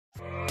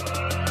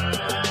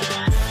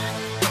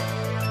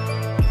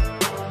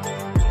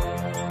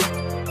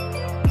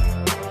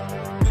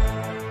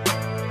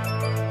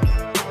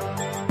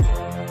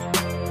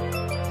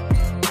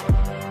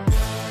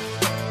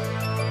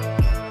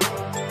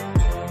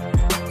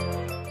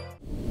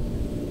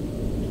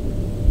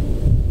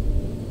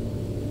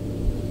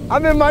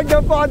I've been mic'd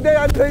up all day,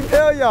 I can't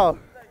tell y'all.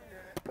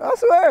 I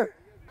swear.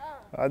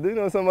 I do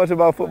know so much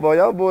about football.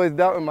 Y'all boys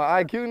doubting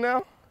my IQ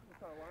now?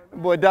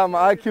 Boy, doubt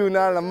my IQ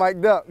now that I'm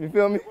mic'd up, you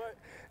feel me?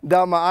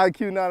 Doubt my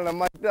IQ now that I'm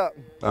mic'd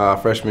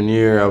up. Freshman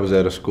year, I was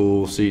at a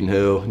school, Seton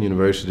Hill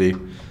University.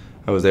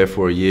 I was there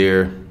for a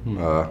year.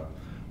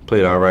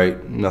 Played all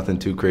right, nothing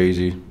too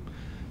crazy.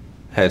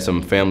 Had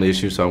some family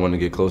issues, so I wanted to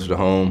get closer to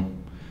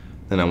home.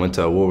 Then I went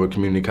to Warwick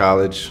Community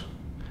College.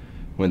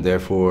 Went there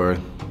for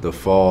the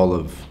fall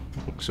of,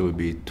 so it would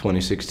be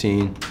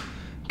 2016.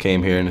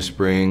 Came here in the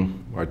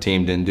spring. Our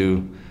team didn't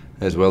do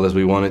as well as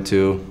we wanted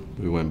to.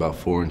 We went about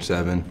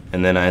 4-7.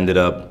 And then I ended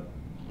up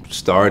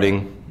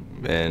starting,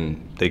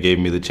 and they gave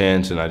me the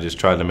chance, and I just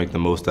tried to make the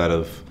most out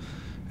of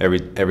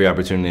every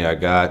opportunity I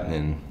got,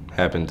 and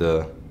happened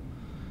to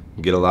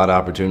get a lot of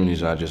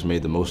opportunities, and I just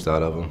made the most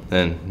out of them.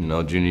 Then, you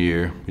know, junior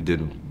year, we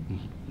did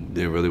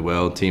really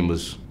well. Team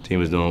was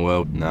doing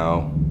well.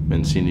 Now,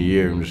 in senior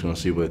year, I'm just gonna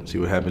see what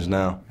happens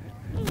now.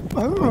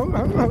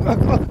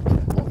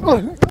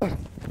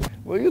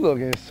 Well, you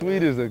looking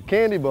sweet as a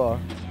candy bar.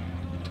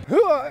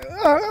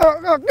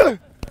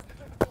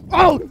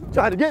 Oh,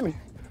 tried to get me.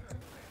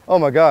 Oh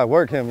my God,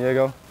 work him,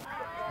 Diego.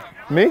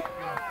 Me?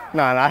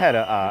 Nah, I had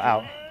a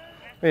out.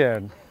 Yeah.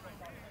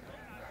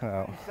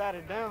 Oh. He sat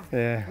it down.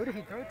 Yeah. Who did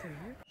he throw to?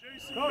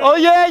 Oh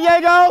yeah,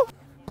 Diego!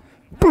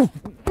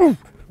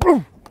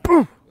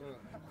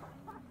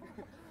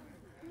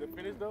 Good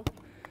finish though?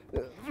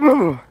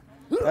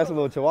 That's a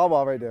little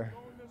chihuahua right there.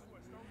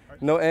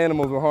 No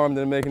animals were harmed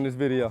in making this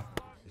video.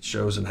 It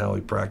shows in how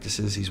he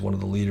practices. He's one of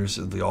the leaders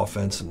of the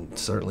offense, and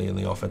certainly in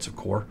the offensive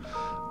core.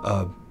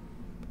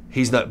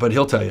 He's not, but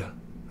he'll tell you,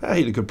 he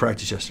had a good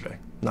practice yesterday.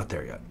 Not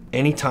there yet.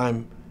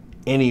 Anytime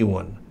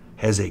anyone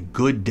has a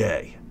good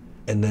day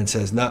and then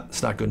says, nah,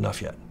 it's not good enough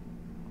yet,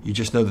 you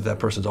just know that that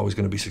person's always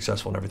going to be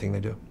successful in everything they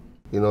do.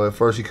 You know, at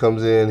first he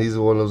comes in, he's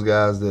one of those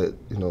guys that,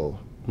 you know,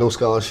 no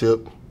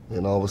scholarship,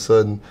 and all of a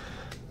sudden,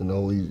 you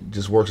know, he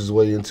just works his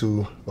way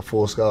into a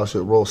full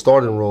scholarship role,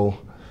 starting role,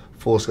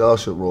 full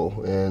scholarship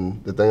role.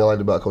 And the thing I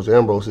liked about Coach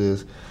Ambrose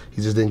is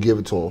he just didn't give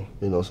it to him,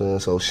 you know what I'm saying?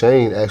 So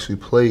Shane actually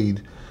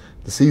played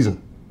the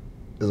season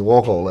as a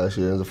walk-on last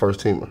year as a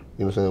first-teamer, you know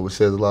what I'm saying, which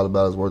says a lot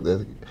about his work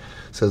ethic,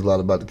 says a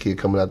lot about the kid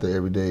coming out there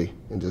every day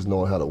and just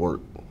knowing how to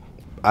work.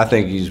 I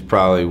think he's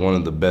probably one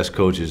of the best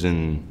coaches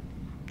in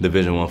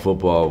Division I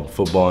football,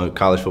 and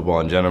college football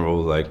in general.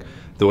 Like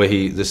the way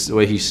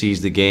he sees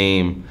the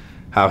game,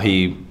 how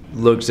he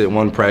looks at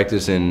one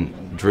practice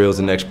and drills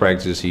the next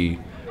practice. He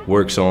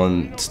works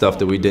on stuff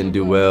that we didn't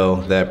do well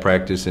that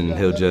practice, and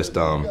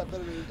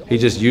he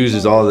just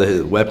uses all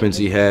the weapons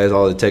he has,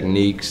 all the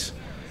techniques.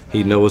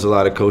 He knows a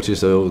lot of coaches,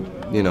 so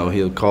you know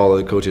he'll call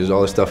the coaches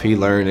all the stuff he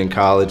learned in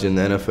college and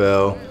the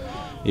NFL,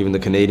 even the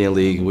Canadian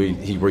League.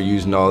 We're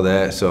using all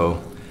that,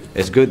 so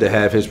it's good to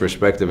have his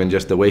perspective and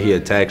just the way he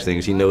attacks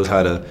things. He knows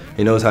how to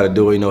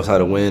do it. He knows how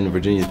to win.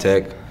 Virginia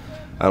Tech,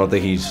 I don't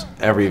think he's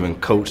ever even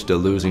coached a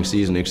losing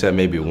season except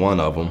maybe one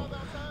of them.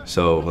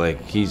 So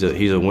like he's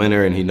a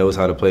winner, and he knows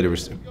how to play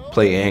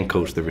and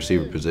coach the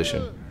receiver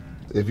position.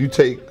 If you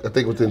take, I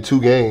think within 2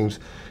 games,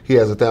 he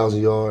has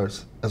 1,000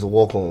 yards as a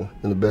walk-on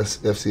in the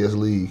best FCS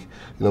league. You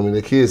know what I mean?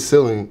 The kid's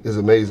ceiling is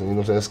amazing. You know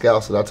what I'm saying?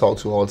 Scouts that I talk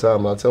to all the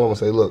time, and I tell them, I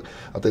say, look,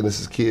 I think this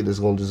is a kid that's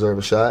going to deserve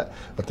a shot.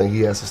 I think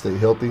he has to stay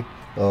healthy.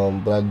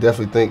 But I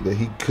definitely think that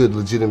he could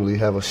legitimately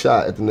have a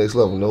shot at the next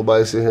level.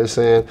 Nobody's sitting here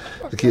saying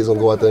the kid's going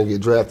to go out there and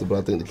get drafted, but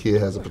I think the kid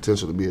has the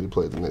potential to be able to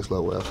play at the next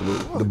level,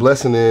 absolutely. The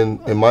blessing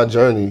in my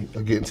journey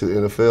of getting to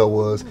the NFL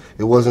was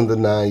it wasn't the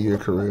 9-year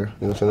career. You know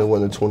what I'm saying? It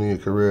wasn't a 20-year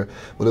career,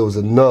 but it was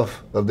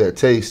enough of that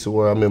taste to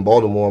where I'm in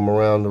Baltimore, I'm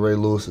around the Ray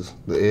Lewises,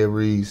 the Ed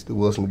Reeds, the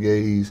Wilson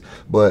McGahees,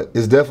 but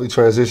it's definitely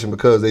transition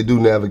because they do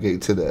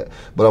navigate to that.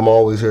 But I'm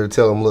always here to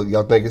tell them, look,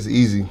 y'all think it's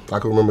easy. I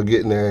can remember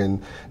getting there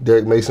and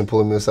Derek Mason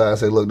pulling me aside and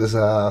say, look, this is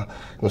how you know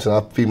what I'm saying,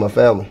 I feed my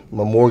family,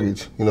 my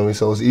mortgage, you know what I mean?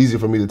 So it's easy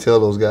for me to tell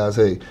those guys,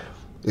 hey,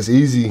 it's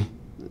easy.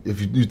 If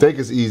you think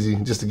it's easy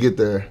just to get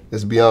there,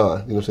 it's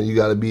beyond. You know what I'm saying? You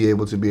got to be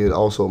able to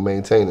also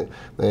maintain it.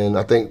 And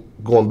I think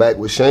going back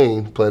with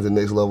Shane playing at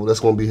the next level, that's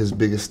going to be his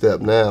biggest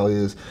step now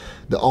is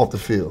the off the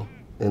field.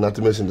 And not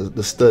to mention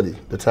the study,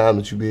 the time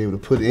that you be able to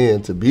put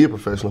in to be a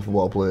professional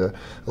football player.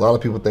 A lot of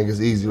people think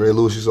it's easy. Ray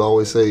Lewis used to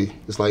always say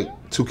it's like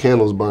 2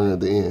 candles burning at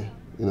the end.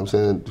 You know what I'm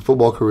saying? The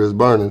football career is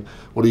burning.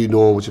 What are you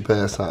doing with your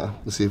pastime?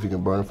 Let's see if you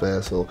can burn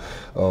fast. So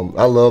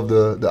I love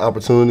the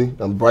opportunity.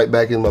 I'm right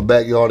back in my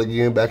backyard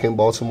again, back in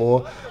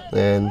Baltimore.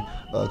 And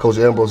Coach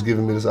Ambrose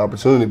giving me this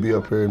opportunity to be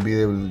up here and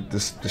be able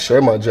to share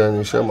my journey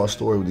and share my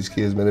story with these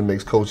kids, man. It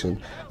makes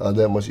coaching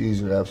that much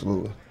easier,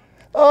 absolutely.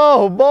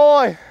 Oh,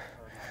 boy.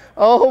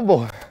 Oh,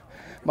 boy.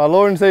 My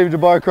Lord and Savior,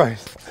 Jabbar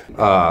Christ.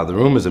 The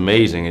room is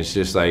amazing. It's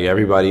just like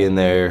everybody in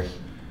there,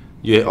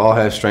 you all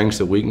have strengths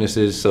and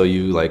weaknesses, so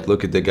you like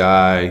look at the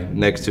guy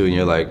next to you and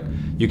you're like,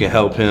 you can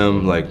help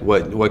him, like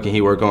what can he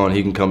work on?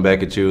 He can come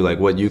back at you, like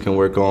what you can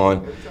work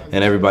on.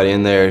 And everybody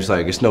in there, it's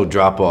like, it's no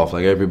drop off.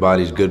 Like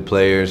everybody's good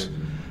players.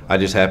 I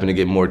just happened to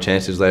get more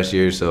chances last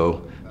year,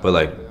 so, but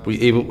like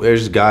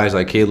there's guys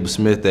like Caleb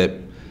Smith that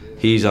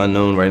he's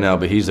unknown right now,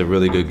 but he's a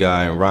really good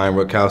guy. And Ryan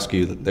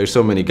Rutkowski, there's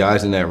so many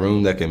guys in that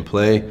room that can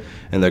play,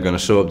 and they're going to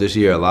show up this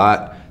year a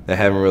lot that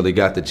haven't really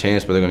got the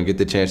chance, but they're going to get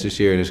the chance this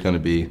year, and it's going to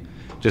be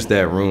just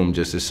that room.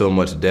 Just there's so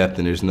much depth,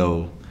 and there's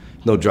no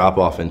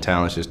drop-off in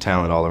talent. It's just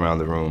talent all around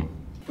the room.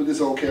 Put this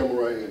on camera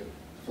right here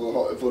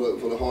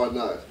for the hard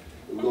knocks.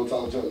 We're going to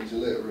talk to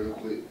Gillette real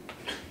quick.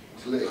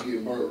 Gillette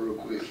getting burnt real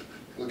quick.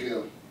 Look at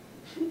him.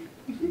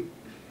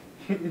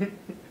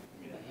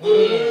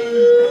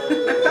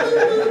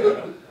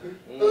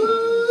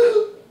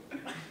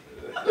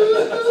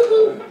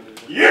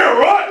 Yeah,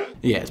 right.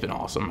 Yeah, it's been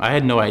awesome. I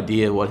had no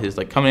idea what his,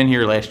 coming in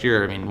here last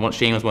year, I mean,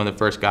 Shane was one of the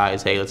first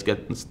guys, hey, let's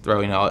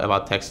throw,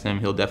 about texting him,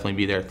 he'll definitely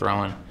be there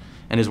throwing.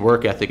 And his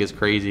work ethic is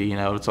crazy,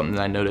 it's something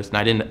that I noticed.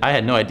 And I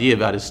had no idea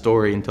about his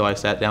story until I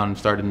sat down and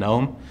started to know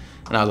him.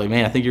 And I was like,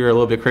 man, I think you're a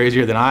little bit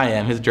crazier than I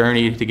am. His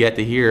journey to get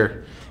to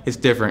here is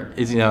different.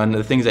 And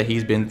the things that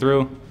he's been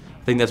through,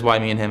 I think that's why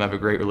me and him have a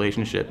great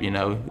relationship.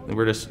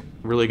 We're just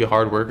really good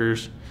hard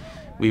workers.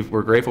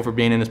 We're grateful for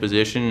being in this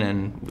position,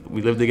 and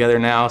we live together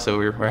now, so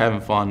we're having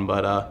fun.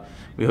 But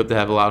we hope to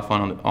have a lot of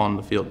fun on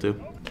the field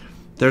too.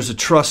 There's a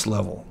trust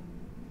level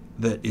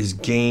that is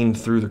gained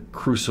through the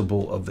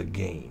crucible of the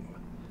game,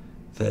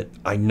 that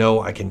I know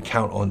I can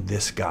count on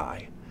this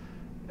guy.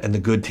 And the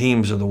good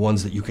teams are the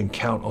ones that you can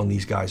count on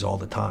these guys all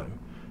the time.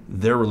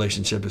 Their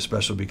relationship is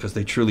special because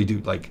they truly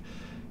do.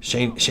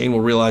 Shane will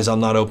realize I'm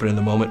not open in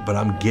the moment, but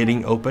I'm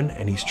getting open,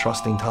 and he's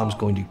trusting Tom's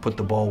going to put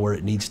the ball where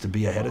it needs to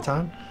be ahead of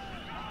time.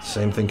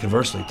 Same thing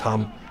conversely.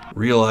 Tom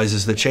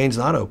realizes that Shane's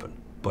not open,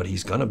 but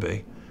he's going to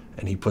be,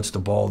 and he puts the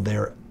ball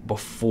there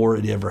before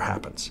it ever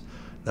happens.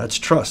 That's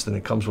trust, and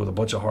it comes with a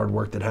bunch of hard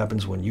work that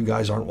happens when you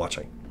guys aren't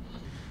watching.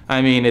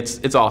 I mean,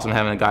 it's awesome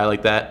having a guy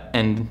like that,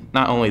 and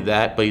not only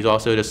that, but he's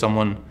also just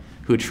someone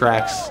who you're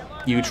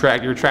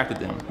attracted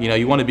to him.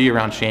 You want to be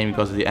around Shane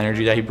because of the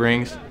energy that he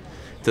brings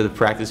to the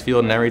practice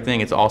field and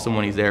everything. It's awesome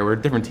when he's there. We're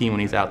a different team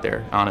when he's out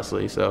there,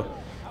 honestly. So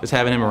just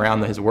having him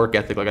around, his work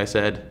ethic, like I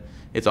said,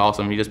 it's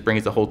awesome. He just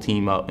brings the whole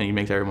team up, and he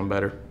makes everyone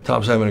better.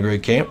 Tom's having a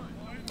great camp.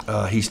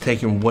 He's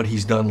taken what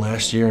he's done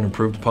last year and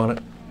improved upon it.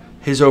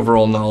 His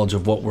overall knowledge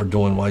of what we're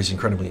doing, why he's an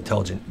incredibly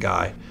intelligent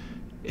guy,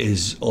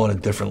 is on a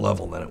different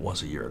level than it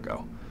was a year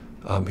ago.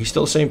 He's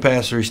still the same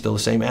passer, he's still the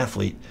same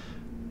athlete,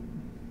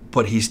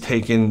 but he's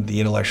taken the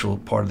intellectual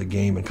part of the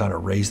game and kind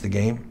of raised the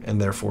game, and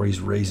therefore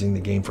he's raising the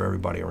game for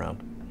everybody around.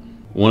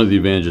 One of the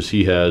advantages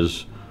he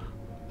has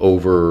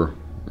over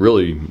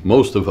really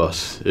most of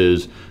us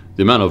is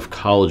the amount of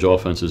college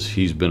offenses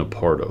he's been a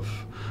part of.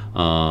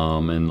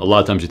 And a lot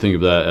of times you think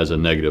of that as a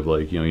negative,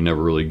 you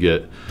never really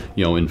get,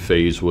 in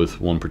phase with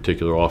one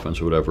particular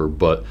offense or whatever,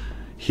 but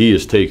he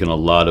has taken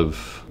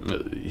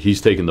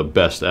he's taken the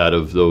best out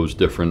of those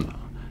different,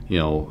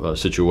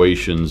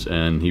 situations,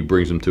 and he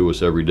brings them to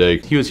us every day.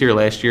 He was here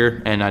last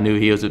year, and I knew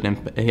he had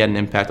an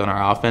impact on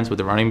our offense with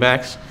the running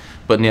backs.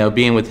 But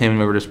being with him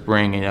over the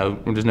spring,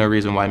 there's no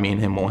reason why me and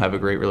him won't have a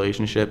great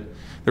relationship.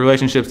 The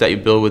relationships that you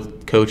build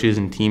with coaches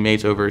and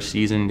teammates over a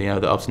season, the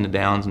ups and the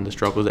downs and the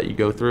struggles that you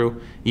go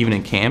through, even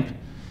in camp,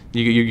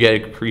 you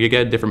get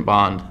a different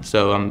bond.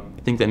 So I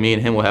think that me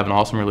and him will have an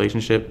awesome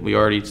relationship. We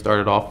already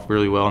started off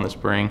really well in the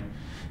spring,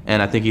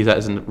 and I think he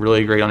has a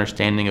really great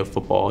understanding of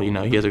football. He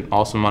has an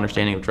awesome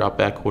understanding of drop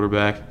back,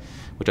 quarterback,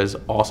 which is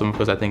awesome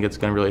because I think it's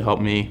going to really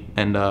help me.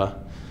 And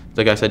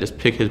like I said, just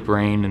pick his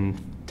brain and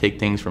take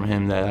things from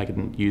him that I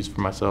can use for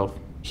myself.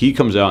 He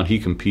comes out and he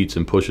competes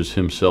and pushes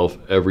himself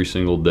every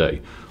single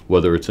day,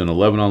 whether it's in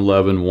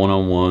 11-on-11,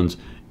 one-on-ones,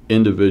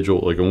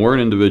 individual. When we're an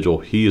individual,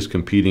 he is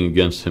competing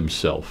against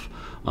himself.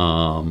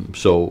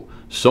 So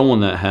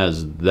someone that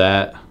has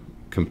that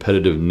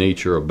competitive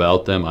nature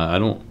about them, I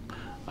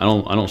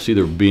don't see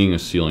there being a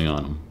ceiling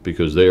on them,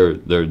 because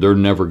they're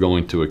never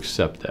going to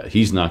accept that.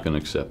 He's not going to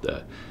accept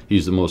that.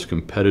 He's the most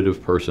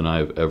competitive person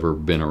I've ever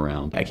been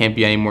around. I can't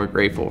be any more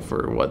grateful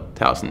for what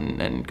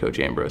Towson and Coach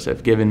Ambrose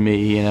have given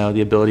me,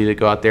 the ability to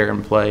go out there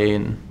and play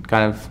and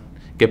kind of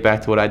get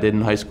back to what I did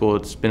in high school.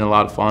 It's been a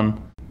lot of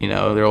fun.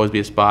 There'll always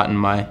be a spot in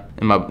my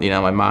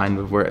my mind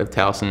of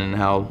Towson and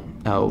how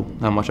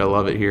much I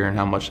love it here and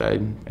how much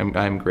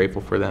I'm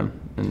grateful for them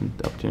and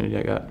the opportunity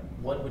I got.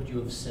 What would you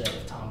have said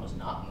if Tom was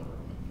not in the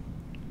room?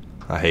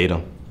 I hate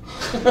him.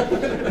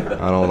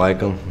 I don't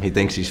like him. He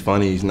thinks he's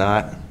funny. He's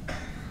not.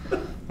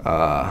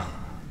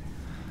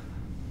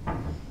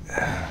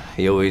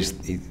 He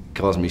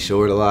calls me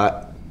short a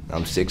lot.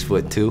 I'm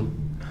 6'2".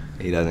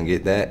 He doesn't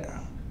get that.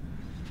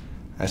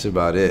 That's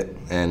about it.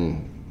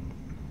 And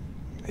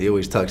he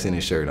always tucks in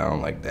his shirt. I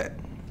don't like that.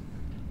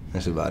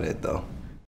 That's about it, though.